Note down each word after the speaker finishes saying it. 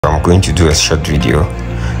I'm going to do a short video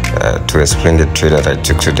to explain the trade that I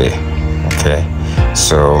took today. Okay,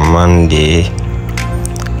 so Monday,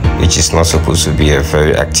 which is not supposed to be a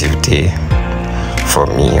very active day for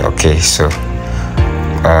me. Okay, so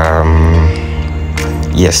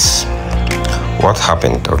yes, what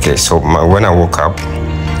happened? Okay, so when I woke up,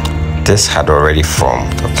 this had already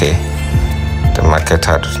formed. Okay, the market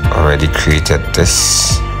had already created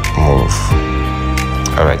this move.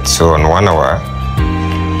 All right, so on 1 hour,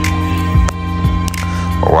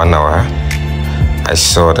 I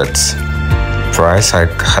saw that price had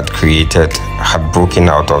broken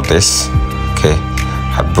out of this. Okay,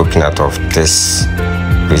 had broken out of this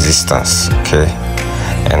resistance. Okay,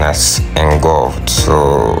 and has engulfed.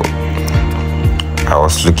 So I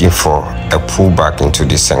was looking for a pullback into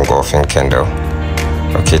this engulfing candle.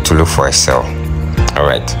 Okay, to look for a sell. All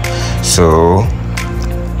right, so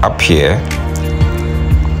up here,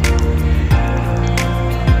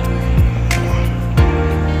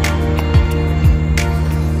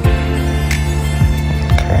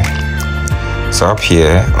 so up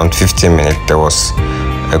here on 15 minutes there was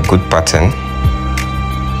a good pattern,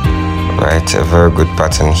 right? A very good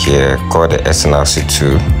pattern here called the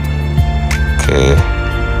SNRC2. Okay,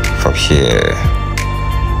 from here,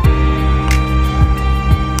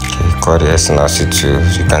 okay, called the SNRC2.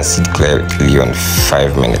 You can see it clearly on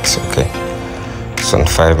 5 minutes. Okay, so on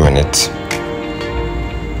 5 minutes,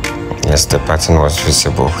 yes, the pattern was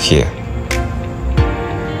visible here.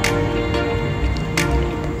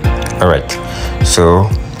 All right, so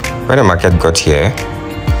when the market got here,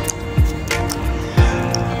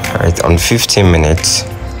 right, on 15 minutes,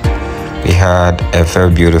 we had a very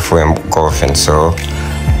beautiful engulfing. So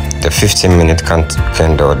the 15-minute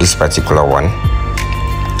candle, this particular one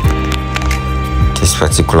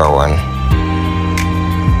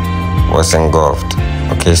was engulfed.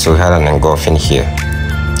 Okay, so we had an engulfing here.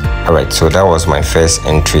 All right, so that was my first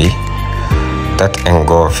entry, that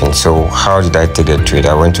engulfing. So how did I take the trade?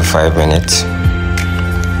 I went to 5 minutes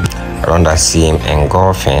around that same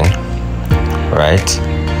engulfing, right?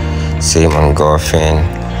 Same engulfing,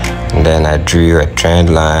 and then I drew a trend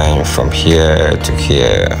line from here to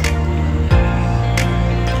here.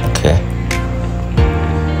 Okay,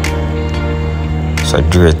 so I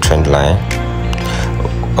drew a trend line.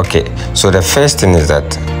 Okay, so the first thing is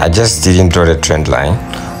that I just didn't draw the trend line.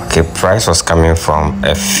 Okay, price was coming from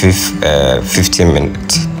a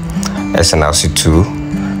 15-minute SNRC2,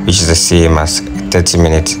 which is the same as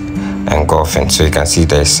 30-minute engulfing. So you can see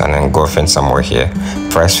there's an engulfing somewhere here.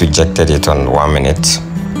 Price rejected it on 1 minute.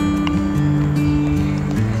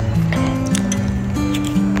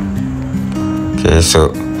 Okay,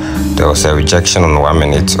 so there was a rejection on 1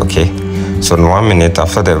 minute. Okay, so in 1 minute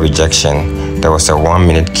after the rejection, there was a 1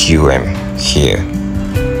 minute QM here.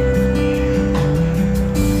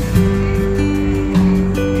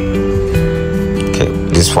 Okay,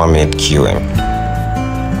 this 1 minute QM.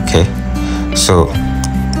 Okay, so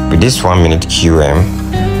with this 1 minute QM,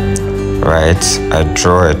 right, I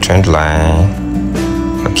draw a trend line.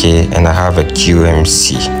 Okay, and I have a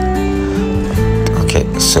QMC. Okay,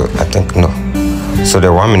 so I think no. So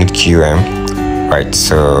the 1 minute QM, right?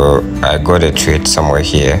 So I got a trade somewhere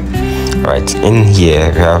here, right? In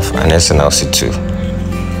here we have an SNRC2.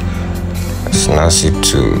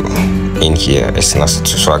 SNRC2 in here, SNRC2.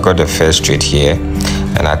 So I got the first trade here,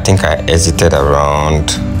 and I think I exited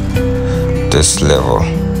around this level.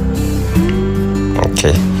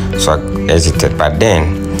 Okay, so I exited, but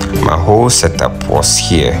then my whole setup was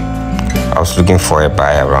here. I was looking for a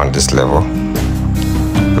buy around this level.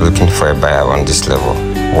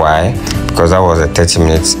 Why? Because that was a 30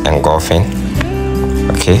 minutes engulfing.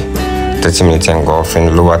 Okay, 30 minutes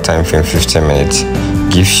engulfing, lower time frame 15 minutes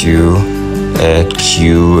gives you a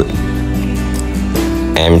QMC.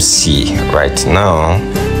 Right now,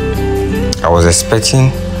 I was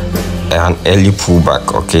expecting an early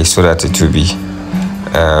pullback. Okay, so that it will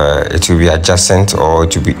be adjacent, or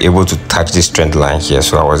to be able to touch this trend line here.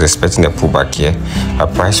 So I was expecting a pullback here. Our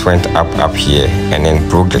price went up here and then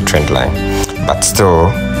broke the trend line, but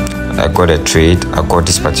still I got a trade. I got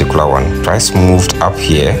this particular one. Price moved up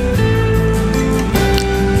here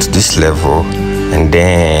to this level, and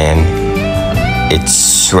then it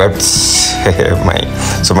swept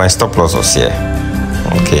my stop loss was here.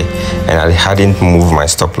 Okay, and I hadn't moved my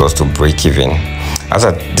stop loss to break even as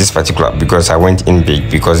at this particular, because I went in big,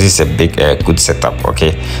 because this is a big good setup.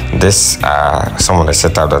 Okay, this some of the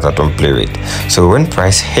setup that I don't play with. So when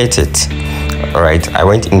price hit it, all right, I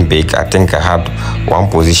went in big. I think I had one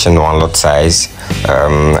position, one lot size,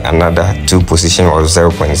 another two position was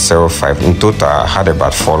 0.05. In total I had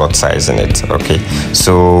about 4 lot size in it. Okay,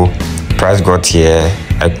 so price got here,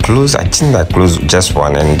 I think I closed just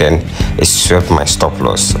one, and then it swept my stop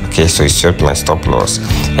loss. Okay, so it swept my stop loss,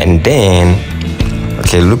 and then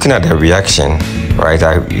okay, looking at the reaction, right,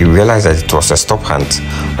 you realize that it was a stop hunt.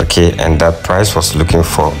 Okay, and that price was looking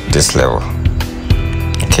for this level.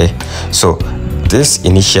 Okay, so this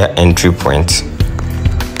initial entry point,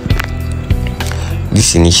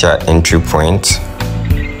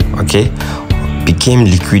 okay, became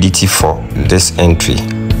liquidity for this entry,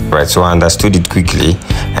 right? So I understood it quickly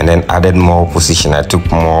and then added more position. I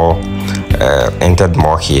took more, entered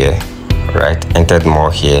more here, right? Entered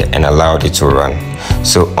more here and allowed it to run.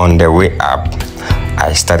 So on the way up,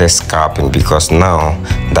 I started scalping because now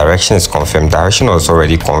direction is confirmed. Direction was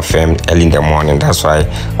already confirmed early in the morning. That's why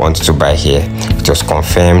I wanted to buy here. It was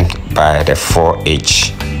confirmed by the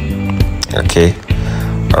 4H. Okay.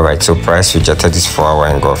 All right. So price rejected this 4-hour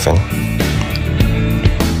engulfing.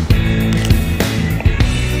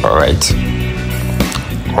 All right.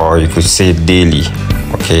 Or you could say daily.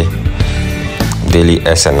 Okay. Daily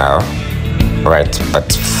SNR. Right, but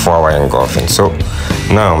 4-hour engulfing. So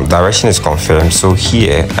now direction is confirmed. So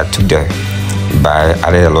here I took the buy,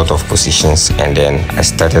 added a lot of positions, and then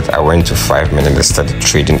I went to 5 minutes and started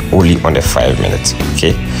trading only on the 5 minutes.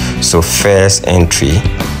 Okay, so first entry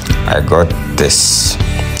I got this,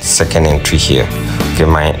 second entry here. Okay,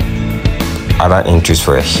 my other entries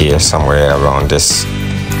were here somewhere around this.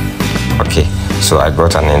 Okay, so I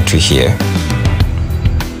got an entry here.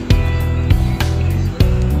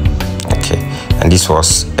 And this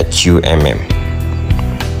was a QMM.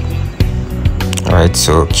 All right,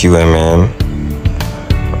 so QMM,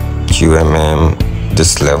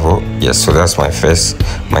 this level. Yes, so that's my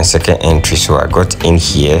second entry. So I got in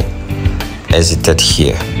here, exited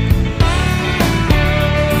here.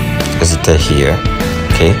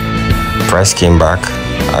 Okay, price came back.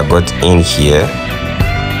 I got in here.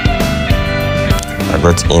 I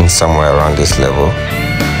got in somewhere around this level.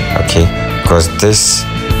 Okay, because this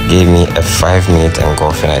gave me a 5-minute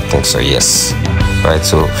engulfing, I think so. Yes, right.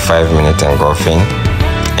 So 5-minute engulfing,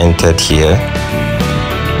 entered here.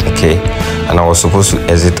 Okay, and I was supposed to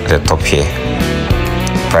exit at the top here.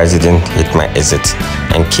 Price didn't hit my exit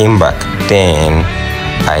and came back. Then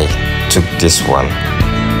I took this one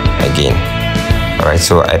again. All right,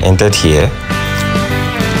 so I entered here.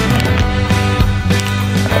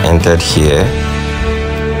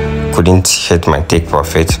 Couldn't hit my take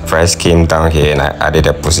profit. Price came down here and I added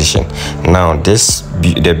a position. Now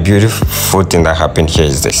the beautiful thing that happened here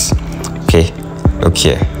is this. Okay, look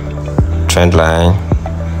here, trend line,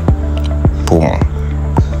 boom.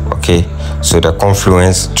 Okay, so the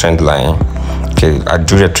confluence trend line. Okay, I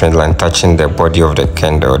drew the trend line touching the body of the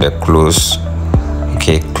candle, the close.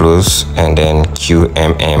 Okay, close, and then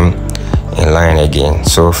QMM in line again.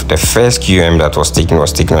 So the first QM that was taken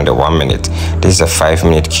on the 1 minute. This is a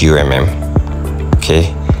 5-minute QMM.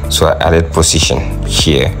 Okay, so I added position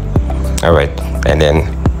here. All right, and then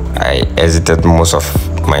I exited most of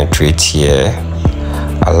my trades here.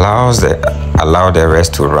 Allow the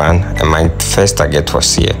rest to run, and my first target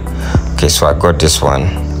was here. Okay, so I got this one.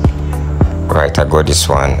 Right, I got this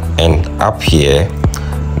one, and up here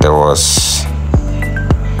there was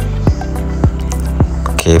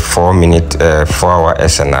 4-hour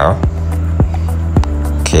SNR.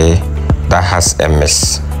 Okay, that has a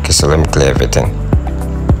miss. Okay, so let me clear everything.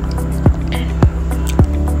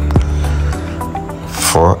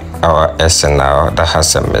 4-hour SNR that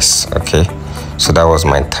has a miss. Okay, so that was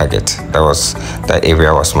my target. That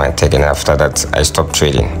area was my target. And after that, I stopped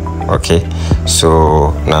trading. Okay,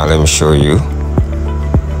 so now let me show you.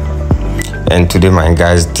 And today my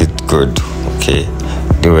guys did good. Okay,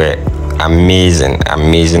 they were amazing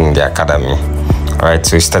in the academy. All right,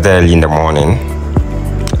 so it started early in the morning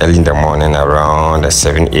around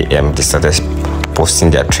 7 a.m. they started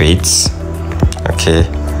posting their trades. Okay,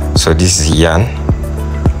 so this is Yan,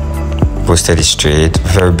 posted his trade,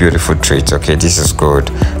 very beautiful trades. Okay, this is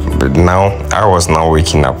good. But now I was now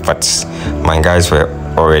waking up, but my guys were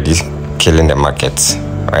already killing the market.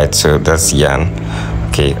 Right, so that's Yan.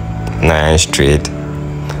 Okay, nice trade.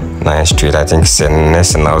 I think it's an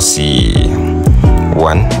SNLC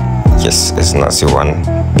 1. Yes, SNLC 1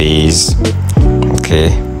 base.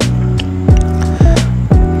 Okay,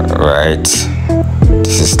 right,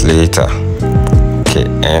 this is later. Okay,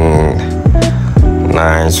 and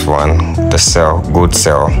nice one, the sell, good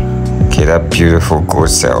sell. Okay, that beautiful good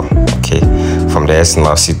sell. Okay, from the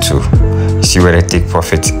SNLC 2. You see where the take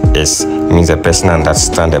profit is. It means the person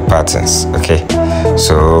understands the patterns. Okay,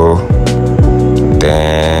 so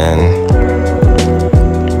then,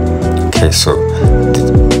 okay, so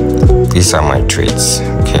these are my trades.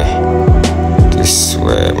 Okay, these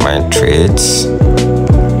were my trades.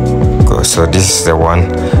 so this is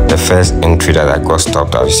the first entry that I got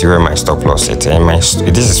stopped out. You see where my stop loss is, and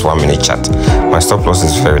this is 1 minute chart. My stop loss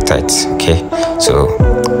is very tight. Okay, so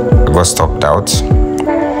I got stopped out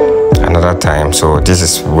another time. So this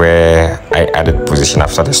is where I added position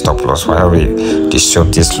after the stop loss. While we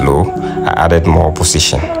disrupt this low, I added more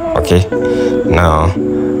position. Okay, now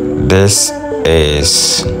this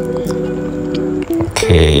is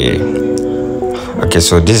okay,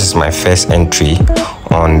 so this is my first entry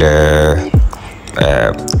on the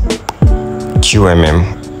QMM,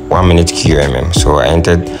 1 minute QMM. So I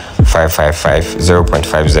entered 555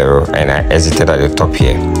 0.50 and I exited at the top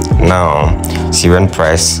here. Now see when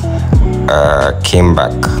price came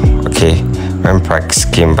back. Okay, when price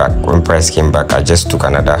came back, I just took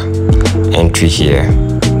another entry here.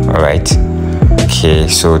 All right, okay,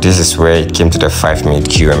 so this is where it came to the 5 minute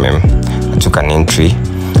QMM. I took an entry,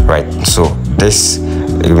 right? So this,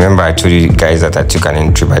 remember I told you guys that I took an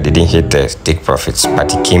entry but I didn't hit the take profits,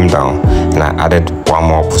 but it came down and I added one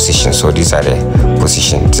more position. So these are the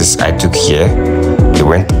positions this I took here. It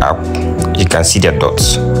went up, you can see the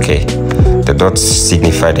dots. Okay, the dots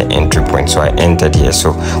signify the entry point, so I entered here.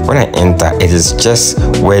 So when I enter, it is just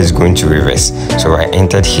where it's going to reverse. So I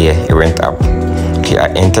entered here, it went up. Okay,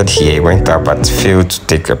 I entered here, it went up but failed to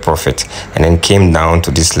take a profit, and then came down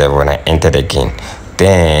to this level and I entered again.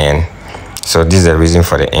 Then so this is the reason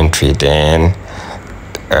for the entry. Then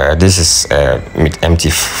this is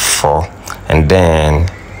MT4, and then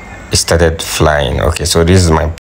it started flying. Okay, so this is my